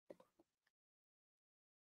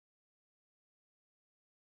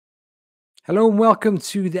Hello and welcome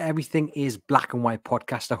to the Everything is Black and White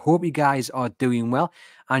podcast. I hope you guys are doing well.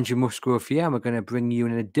 Andrew Musgrove here, and we're going to bring you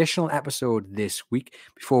an additional episode this week.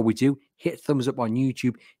 Before we do, hit thumbs up on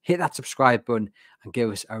YouTube, hit that subscribe button, and give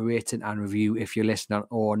us a rating and review if you're listening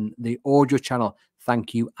on the audio channel.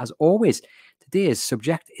 Thank you as always. Today's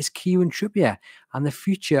subject is Kieran Trippier and the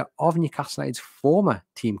future of Newcastle United's former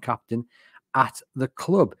team captain at the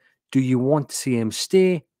club. Do you want to see him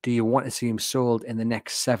stay? Do you want to see him sold in the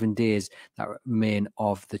next 7 days that remain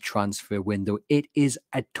of the transfer window? It is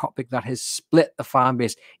a topic that has split the fan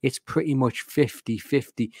base. It's pretty much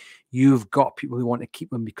 50-50. You've got people who want to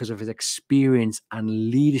keep him because of his experience and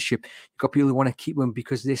leadership. You've got people who want to keep him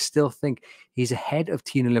because they still think he's ahead of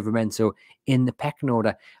Tino Livramento in the pecking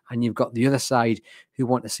order. And you've got the other side who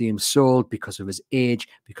want to see him sold because of his age,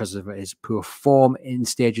 because of his poor form in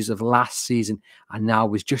stages of last season. And now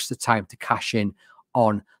was just the time to cash in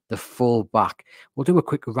on the full back. We'll do a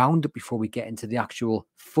quick roundup before we get into the actual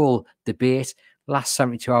full debate. Last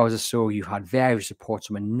 72 hours or so, you've had various reports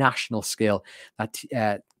on a national scale that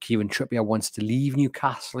Kieran Trippier wants to leave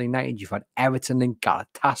Newcastle United. You've had Everton,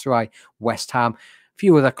 Galatasaray, West Ham, a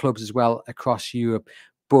few other clubs as well across Europe.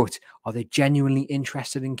 But are they genuinely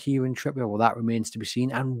interested in Kieran Trippier? Well, that remains to be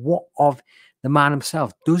seen. And what of the man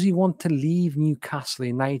himself? Does he want to leave Newcastle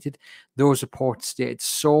United? Those reports stated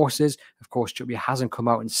sources. Of course, Trippier hasn't come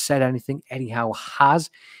out and said anything. Eddie Howe has.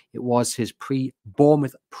 It was his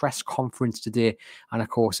pre-Bournemouth press conference today. And of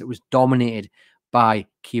course, it was dominated by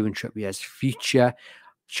Kieran Trippier's future.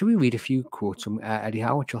 Should we read a few quotes from Eddie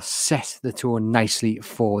Howe, which will set the tone nicely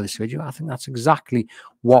for this video? I think that's exactly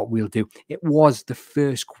what we'll do. It was the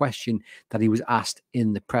first question that he was asked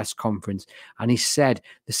in the press conference. And he said,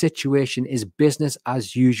 the situation is business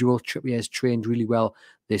as usual. Trippier has trained really well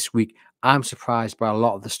this week. I'm surprised by a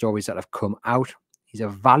lot of the stories that have come out. He's a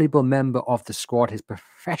valuable member of the squad. His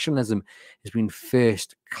professionalism has been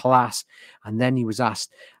first class. And then he was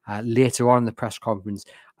asked later on in the press conference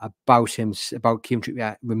about Kieran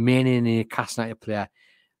Trippier remaining a Newcastle United player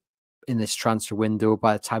in this transfer window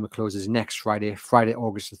by the time it closes next Friday,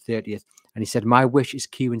 August the 30th. And he said, my wish is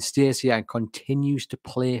Kieran stays here and continues to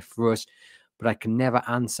play for us, but I can never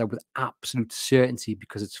answer with absolute certainty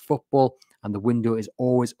because it's football and the window is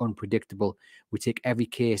always unpredictable. We take every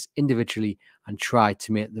case individually and try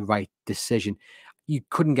to make the right decision. You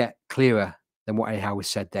couldn't get clearer than what Eddie Howe has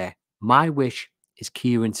said there. My wish is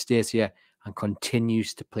Kieran stays here and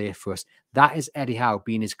continues to play for us. That is Eddie Howe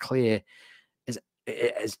being as clear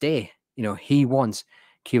as day. You know, he wants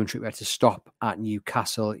Kieran Trippier to stop at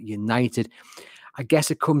Newcastle United. I guess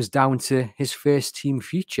it comes down to his first team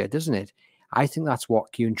future, doesn't it? I think that's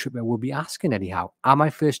what Kieran Trippier will be asking Eddie Howe. Am I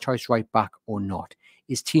first choice right back or not?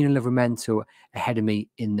 Is Tino Livramento ahead of me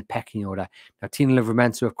in the pecking order? Now, Tino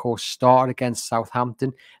Livramento, of course, started against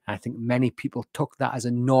Southampton. And I think many people took that as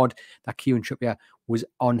a nod that Kieran Trippier was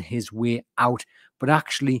on his way out. But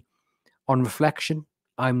actually, on reflection,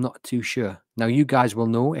 I'm not too sure. Now, you guys will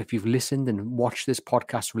know if you've listened and watched this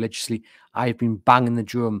podcast religiously, I've been banging the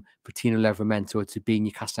drum for Tino Livramento to be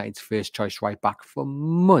Newcastle United's first choice right back for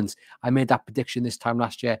months. I made that prediction this time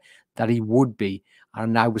last year that he would be,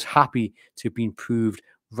 and I was happy to have been proved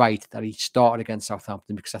right that he started against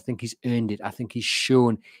Southampton because I think he's earned it. I think he's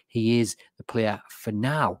shown he is the player for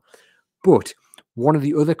now. But one of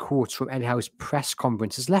the other quotes from Eddie Howe's press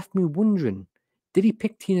conference has left me wondering, did he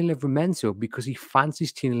pick Tino Livramento because he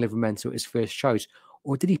fancies Tino Livramento as first choice?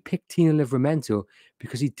 Or did he pick Tino Livramento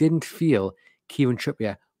because he didn't feel Kieran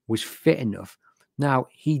Trippier was fit enough? Now,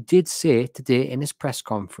 he did say today in his press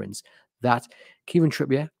conference that Kieran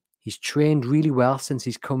Trippier, he's trained really well since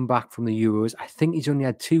he's come back from the Euros. I think he's only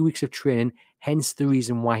had 2 weeks of training, hence the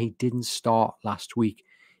reason why he didn't start last week.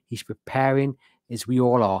 He's preparing, as we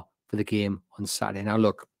all are, for the game on Saturday. Now,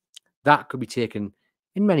 look, that could be taken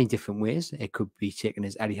in many different ways. It could be taken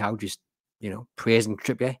as Eddie Howe just, praising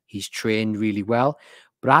Trippier. He's trained really well.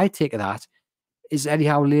 But I take that is Eddie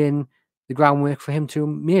Howe laying the groundwork for him to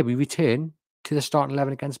maybe return to the starting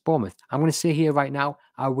 11 against Bournemouth. I'm going to say here right now,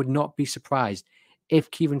 I would not be surprised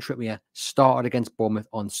if Kieran Trippier started against Bournemouth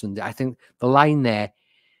on Sunday. I think the line there,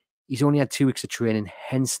 he's only had 2 weeks of training,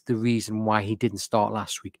 hence the reason why he didn't start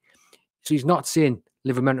last week. So he's not saying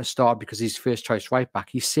Livramento started because he's first choice right back.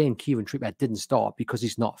 He's saying Kieran Trippier didn't start because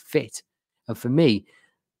he's not fit. And for me,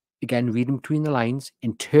 again, reading between the lines,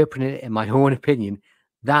 interpreting it in my own opinion,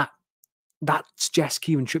 that suggests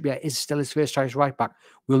Kieran Trippier is still his first choice right back.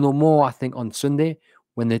 We'll know more, I think, on Sunday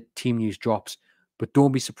when the team news drops. But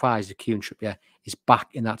don't be surprised if Kieran Trippier is back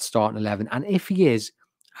in that starting 11. And if he is,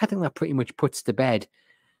 I think that pretty much puts to bed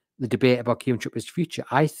the debate about Kieran Trippier's future.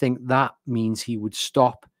 I think that means he would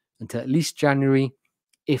stop until at least January,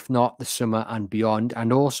 if not the summer and beyond.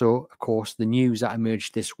 And also, of course, the news that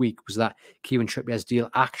emerged this week was that Kieran Trippier's deal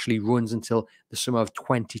actually runs until the summer of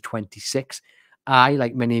 2026. I,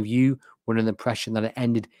 like many of you, were under the impression that it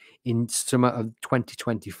ended in summer of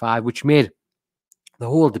 2025, which made the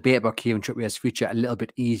whole debate about Kieran Trippier's future a little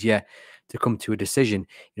bit easier to come to a decision.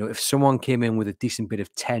 You know, if someone came in with a decent bit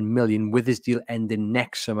of 10 million with his deal ending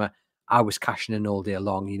next summer, I was cashing in all day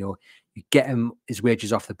long. You know, you get him his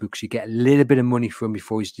wages off the books, you get a little bit of money from him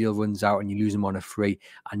before his deal runs out, and you lose him on a free,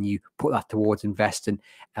 and you put that towards investing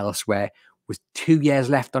elsewhere. With 2 years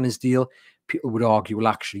left on his deal, people would argue, well,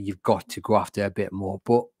 actually, you've got to go after a bit more.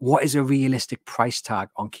 But what is a realistic price tag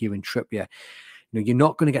on Kieran Trippier? You know, you're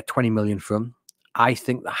not going to get 20 million from him. I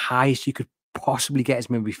think the highest you could possibly get is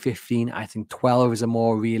maybe 15. I think 12 is a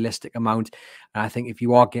more realistic amount. And I think if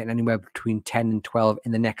you are getting anywhere between 10 and 12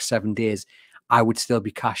 in the next 7 days, I would still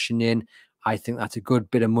be cashing in. I think that's a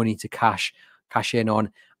good bit of money to cash in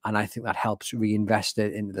on. And I think that helps reinvest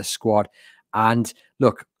it into the squad. And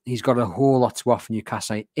look, he's got a whole lot to offer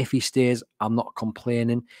Newcastle. If he stays, I'm not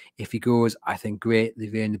complaining. If he goes, I think great.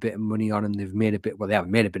 They've earned a bit of money on him. They've made a bit, well, they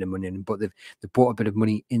haven't made a bit of money on him, but they've brought a bit of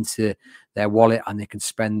money into their wallet, and they can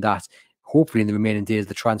spend that hopefully in the remaining days of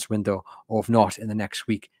the transfer window, or if not in the next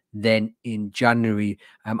week, then in January.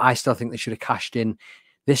 I still think they should have cashed in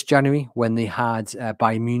this January when they had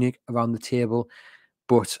Bayern Munich around the table.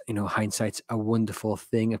 But, you know, hindsight's a wonderful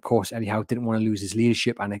thing. Of course, Eddie Howe didn't want to lose his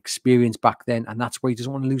leadership and experience back then, and that's why he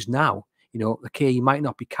doesn't want to lose now. You know, okay, he might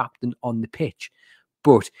not be captain on the pitch,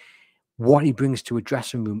 but what he brings to a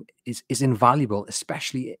dressing room is invaluable,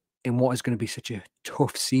 especially in what is going to be such a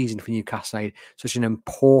tough season for Newcastle United, such an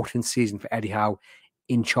important season for Eddie Howe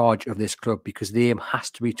in charge of this club, because the aim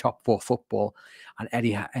has to be top four football, and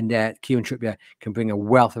Kieran Trippier can bring a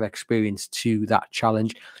wealth of experience to that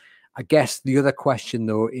challenge. I guess the other question,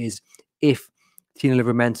 though, is if Tino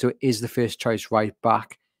Livramento is the first choice right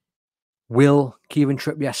back, will Kieran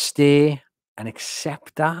Trippier stay and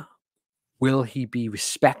accept that? Will he be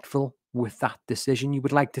respectful with that decision? You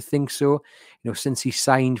would like to think so. You know, since he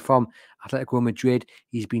signed from Atletico Madrid,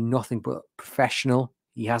 he's been nothing but professional.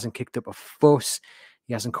 He hasn't kicked up a fuss.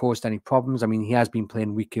 He hasn't caused any problems. I mean, he has been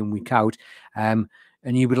playing week in, week out. And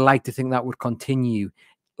you would like to think that would continue,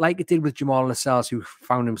 like it did with Jamal Lascelles, who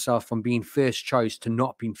found himself from being first choice to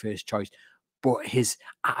not being first choice. But his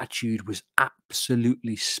attitude was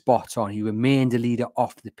absolutely spot on. He remained a leader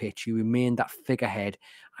off the pitch. He remained that figurehead,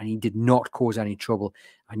 and he did not cause any trouble.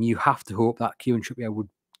 And you have to hope that Kieran Trippier would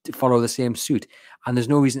follow the same suit. And there's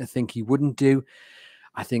no reason to think he wouldn't do.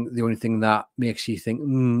 I think the only thing that makes you think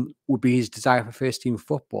would be his desire for first team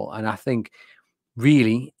football. And I think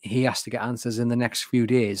really he has to get answers in the next few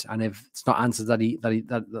days. And if it's not answers that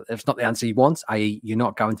if it's not the answer he wants, i.e. you're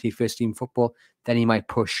not guaranteed first team football, then he might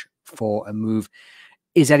push for a move.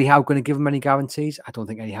 Is Eddie Howe going to give him any guarantees? I don't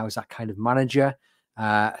think Eddie Howe is that kind of manager.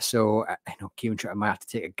 So I know Kieran Trippier might have to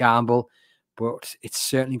take a gamble, but it's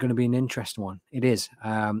certainly going to be an interesting one. It is.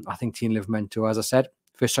 I think Tino Livramento, as I said,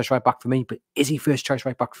 first choice right back for me, but is he first choice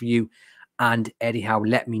right back for you? And Eddie Howe,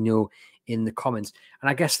 let me know in the comments.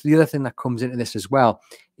 And I guess the other thing that comes into this as well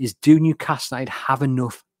is, do Newcastle United have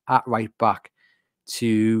enough at right back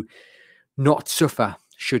to not suffer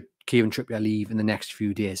should Kieran Trippier leave in the next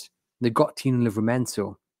few days? They've got Tino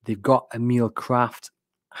Livramento, they've got Emil Kraft,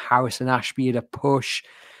 Harrison Ashby at a push.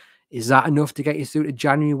 Is that enough to get you through to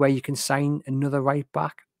January where you can sign another right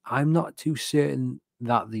back? I'm not too certain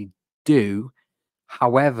that they do.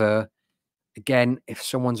 However, again, if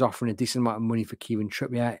someone's offering a decent amount of money for Kieran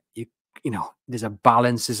Trippier, you know, there's a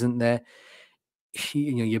balance, isn't there?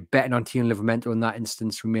 You know, you're betting on Tino Livramento in that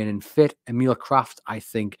instance remaining fit. Emil Kraft, I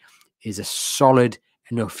think, is a solid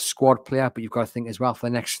enough squad player, but you've got to think as well, for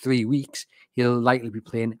the next 3 weeks, he'll likely be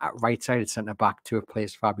playing at right-sided centre-back to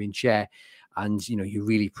replace Fabian Schär. And, you know, you're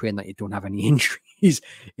really praying that you don't have any injuries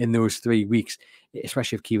in those 3 weeks,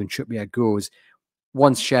 especially if Kieran Trippier goes.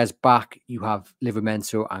 Once Schär's back, you have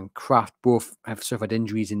Livramento and Kraft. Both have suffered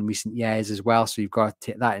injuries in recent years as well, so you've got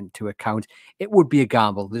to take that into account. It would be a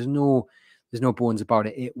gamble. There's no bones about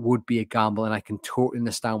it. It would be a gamble, and I can totally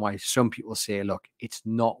understand why some people say, look, it's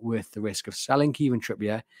not worth the risk of selling Kieran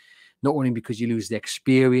Trippier, not only because you lose the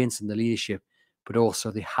experience and the leadership, but also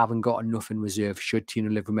they haven't got enough in reserve should Tino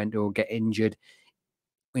Livramento get injured.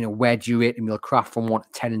 You know, where do you rate Emil Kraft from 1 to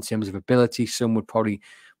 10 in terms of ability? Some would probably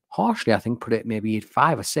harshly, I think, put it maybe at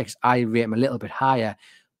 5 or 6. I rate him a little bit higher,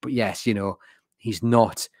 but yes, you know, he's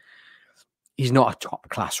not a top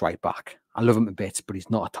class right back. I love him a bit, but he's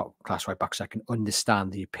not a top class right back, so I can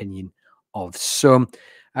understand the opinion of some.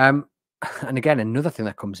 And again, another thing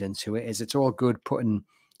that comes into it is it's all good putting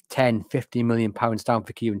 10, 15 million pounds down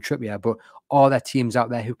for Kieran Trippier, but are there teams out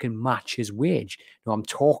there who can match his wage? I'm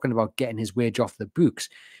talking about getting his wage off the books,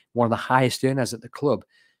 one of the highest earners at the club.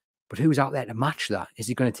 But who's out there to match that? Is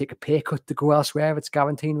he going to take a pay cut to go elsewhere if it's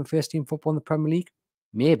guaranteed with first team football in the Premier League?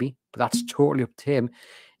 Maybe, but that's totally up to him.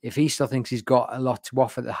 If he still thinks he's got a lot to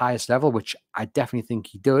offer at the highest level, which I definitely think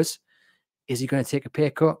he does, is he going to take a pay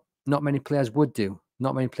cut? Not many players would do.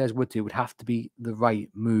 Not many players would do. It would have to be the right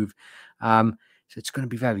move. So it's going to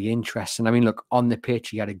be very interesting. I mean, look, on the pitch,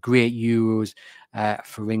 he had a great Euros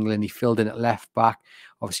for England. He filled in at left back.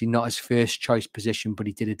 Obviously not his first choice position, but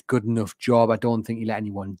he did a good enough job. I don't think he let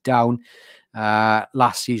anyone down.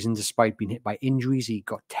 Last season, despite being hit by injuries, he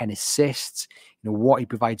got 10 assists. What he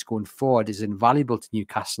provides going forward is invaluable to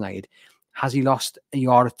Newcastle United. Has he lost a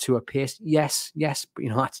yard or two of pace? Yes. But,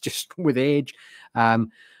 that's just with age.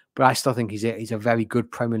 But I still think he's a very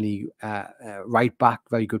good Premier League right back,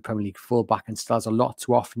 very good Premier League full back, and still has a lot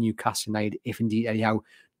to offer Newcastle United if indeed Eddie Howe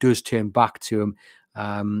does turn back to him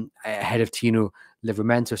ahead of Tino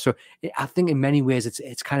Livramento. So I think in many ways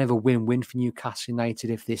it's kind of a win-win for Newcastle United.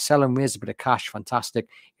 If they sell him, raise a bit of cash, fantastic.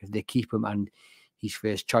 If they keep him and he's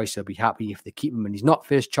first choice, they'll be happy. If they keep him and he's not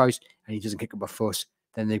first choice and he doesn't kick up a fuss,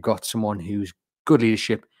 then they've got someone who's good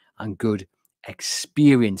leadership and good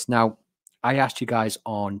experience. Now, I asked you guys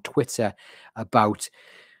on Twitter about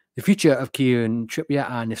the future of Kieran Trippier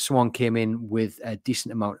and if someone came in with a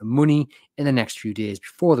decent amount of money in the next few days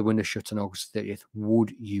before the window shuts on August 30th,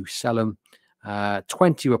 would you sell him?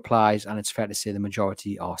 20 replies, and it's fair to say the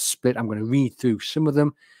majority are split. I'm going to read through some of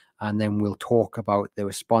them and then we'll talk about the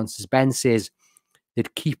responses. Ben says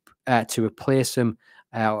they'd keep to replace him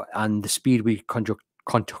and the speed we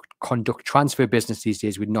conduct transfer business these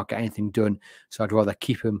days, we'd not get anything done. So I'd rather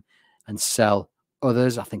keep him and sell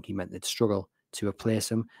others. I think he meant they'd struggle to replace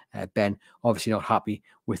him. Ben, obviously not happy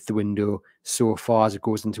with the window so far as it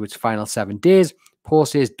goes into its final 7 days. Paul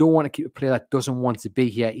says, don't want to keep a player that doesn't want to be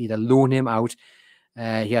here. Either loan him out.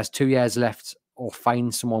 He has 2 years left, or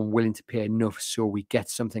find someone willing to pay enough so we get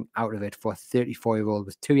something out of it for a 34-year-old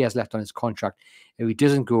with 2 years left on his contract. If he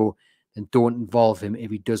doesn't go, then don't involve him if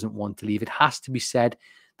he doesn't want to leave. It has to be said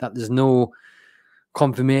that there's no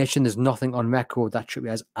confirmation, there's nothing on record that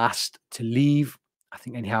Trippier has asked to leave. I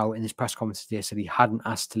think anyhow in his press conference today said he hadn't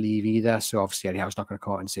asked to leave either. So obviously Eddie Howe's not going to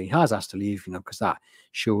come out and say he has asked to leave, because that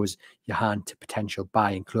shows your hand to potential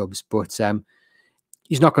buying clubs. But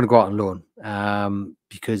he's not going to go out on loan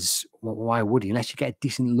because why would he? Unless you get a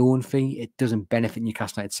decent loan fee, it doesn't benefit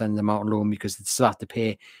Newcastle United sending them out on loan because they still have to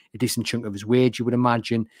pay a decent chunk of his wage, you would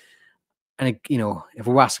imagine. And, if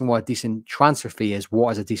we're asking what a decent transfer fee is,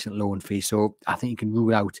 what is a decent loan fee? So I think you can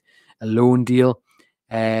rule out a loan deal.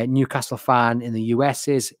 Newcastle fan in the US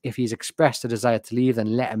says if he's expressed a desire to leave,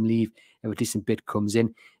 then let him leave if a decent bid comes in.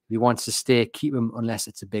 If he wants to stay, keep him unless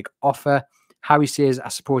it's a big offer. Harry says, I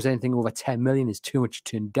suppose anything over 10 million is too much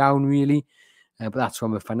to turn down, really. But that's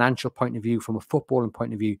from a financial point of view. From a footballing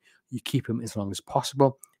point of view, you keep him as long as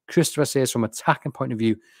possible. Christopher says, from an attacking point of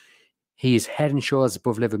view, he is head and shoulders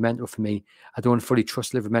above Livramento for me. I don't fully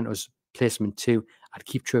trust Livramento's placement too. I'd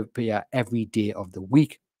keep Trippier every day of the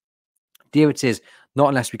week. David says, not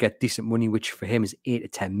unless we get decent money, which for him is 8 to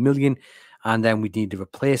 10 million. And then we need a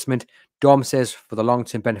replacement. Dom says, for the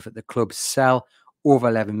long-term benefit of the club, sell. Over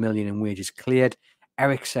 11 million in wages cleared.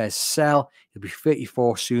 Eric says, sell. He'll be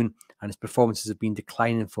 34 soon. And his performances have been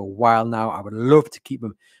declining for a while now. I would love to keep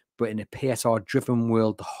him. But in a PSR-driven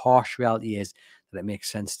world, the harsh reality is that it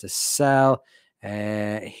makes sense to sell.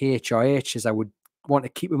 HRH says, I would want to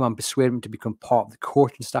keep him and persuade him to become part of the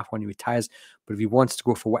coaching staff when he retires. But if he wants to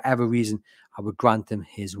go for whatever reason, I would grant him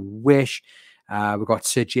his wish. We've got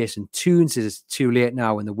Sir Jason Toon says it's too late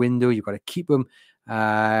now in the window. You've got to keep him.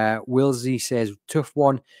 Wilsey says, tough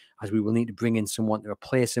one, as we will need to bring in someone to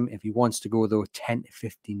replace him. If he wants to go, though, 10 to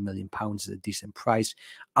 15 million pounds is a decent price.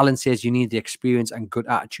 Alan says you need the experience and good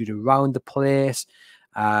attitude around the place.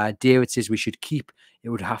 David says we should keep. It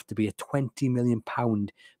would have to be a 20 million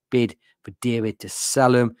pound bid for David to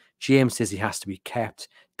sell him. James says he has to be kept.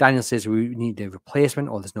 Daniel says we need a replacement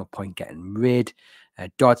or there's no point getting rid.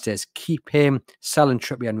 Dodd says keep him. Selling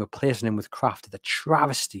Trippier and replacing him with Kraft is a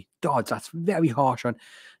travesty. Dodd, that's very harsh on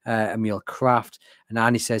Emil Kraft. And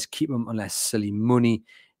Andy says keep him unless silly money.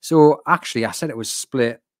 So actually, I said it was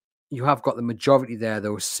split. You have got the majority there,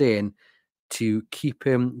 though, saying to keep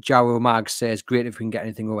him. Jaro Mag says, great if we can get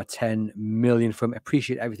anything over 10 million from him.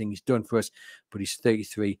 Appreciate everything he's done for us, but he's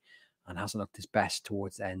 33 and hasn't looked his best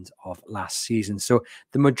towards the end of last season. So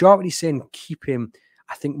the majority saying keep him,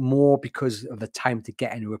 I think more because of the time to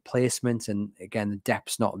get any replacement. And again, the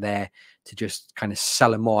depth's not there to just kind of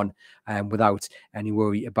sell him on without any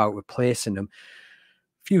worry about replacing him.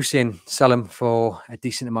 Few saying sell him for a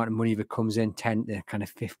decent amount of money if it comes in, 10 to kind of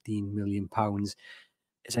 15 million pounds.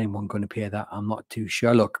 Is anyone going to pay that? I'm not too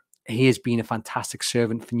sure. Look, he has been a fantastic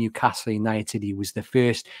servant for Newcastle United. He was the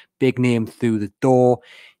first big name through the door.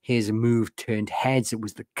 His move turned heads. It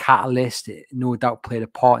was the catalyst. It no doubt played a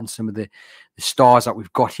part in some of the stars that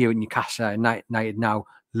we've got here at Newcastle United now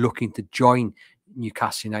looking to join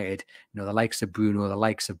Newcastle United. You know, the likes of Bruno, the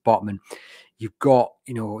likes of Botman. You've got,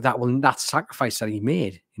 you know, that sacrifice that he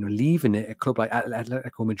made, you know, leaving a club like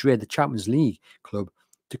Atletico Madrid, the Champions League club,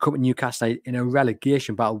 to come to Newcastle in a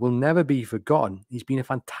relegation battle will never be forgotten. He's been a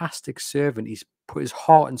fantastic servant. He's put his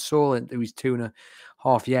heart and soul into his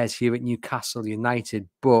 2.5 years here at Newcastle United.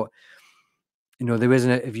 But, you know, there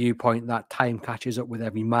isn't a viewpoint that time catches up with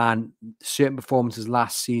every man. Certain performances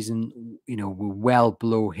last season, you know, were well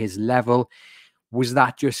below his level. Was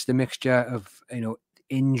that just a mixture of, you know,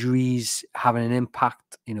 injuries having an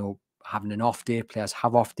impact, you know, having an off day, players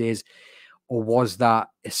have off days? Or was that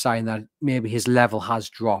a sign that maybe his level has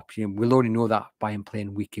dropped? You know, we'll only know that by him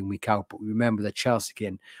playing week in, week out. But we remember the Chelsea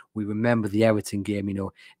game, we remember the Everton game, you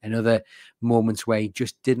know, and other moments where he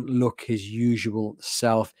just didn't look his usual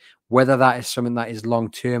self. Whether that is something that is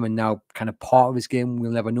long term and now kind of part of his game,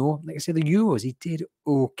 we'll never know. Like I said, the Euros, he did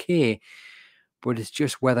okay, but it's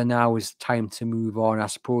just whether now is time to move on. I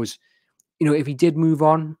suppose, you know, if he did move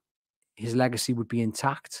on, his legacy would be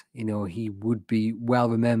intact. You know, he would be well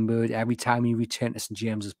remembered every time he returned to St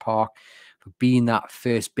James's Park for being that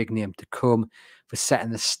first big name to come, for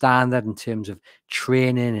setting the standard in terms of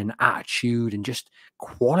training and attitude and just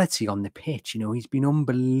quality on the pitch. You know, he's been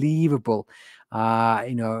unbelievable.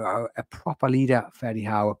 You know, a proper leader, Freddie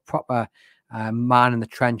Howe, a proper man in the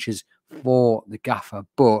trenches for the gaffer.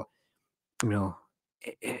 But, you know,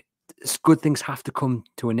 good things have to come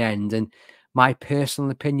to an end. And my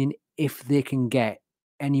personal opinion, if they can get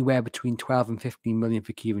anywhere between 12 and 15 million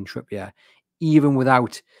for Kieran Trippier, even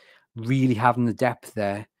without really having the depth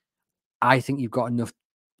there, I think you've got enough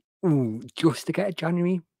just to get a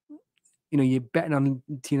January. You know, you're betting on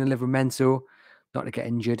Tino Livramento not to get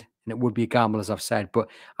injured, and it would be a gamble, as I've said. But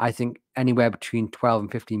I think anywhere between 12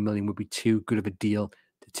 and 15 million would be too good of a deal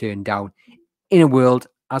to turn down in a world,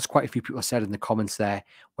 as quite a few people said in the comments there,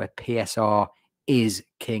 where PSR is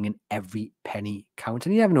king and every penny counts.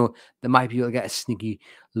 And you never know, they might be able to get a sneaky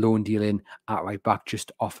loan deal in at right back just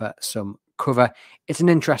to offer some cover. It's an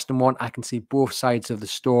interesting one. I can see both sides of the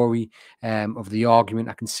story, of the argument.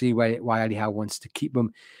 I can see why Eddie Howe wants to keep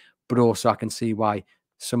them, but also I can see why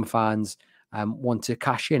some fans want to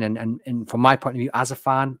cash in. And from my point of view, as a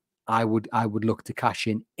fan, I would look to cash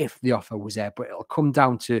in if the offer was there. But it'll come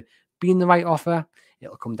down to being the right offer.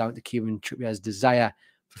 It'll come down to Kieran Trippier's desire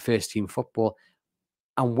for first team football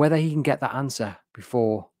and whether he can get that answer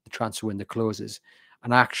before the transfer window closes.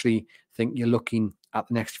 And I actually think you're looking at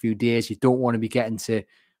the next few days. You don't want to be getting to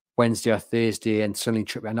Wednesday or Thursday and suddenly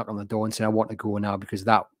Trippier knock on the door and say, I want to go now, because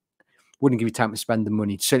that wouldn't give you time to spend the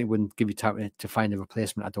money. It certainly wouldn't give you time to find a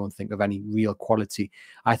replacement, I don't think, of any real quality.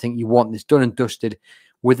 I think you want this done and dusted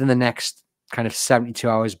within the next kind of 72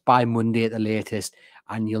 hours, by Monday at the latest,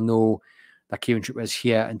 and you'll know that Kieran Trippier is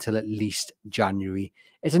here until at least January.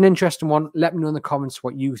 It's an interesting one. Let me know in the comments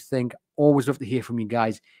what you think. Always love to hear from you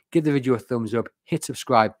guys. Give the video a thumbs up, hit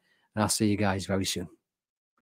subscribe, and I'll see you guys very soon.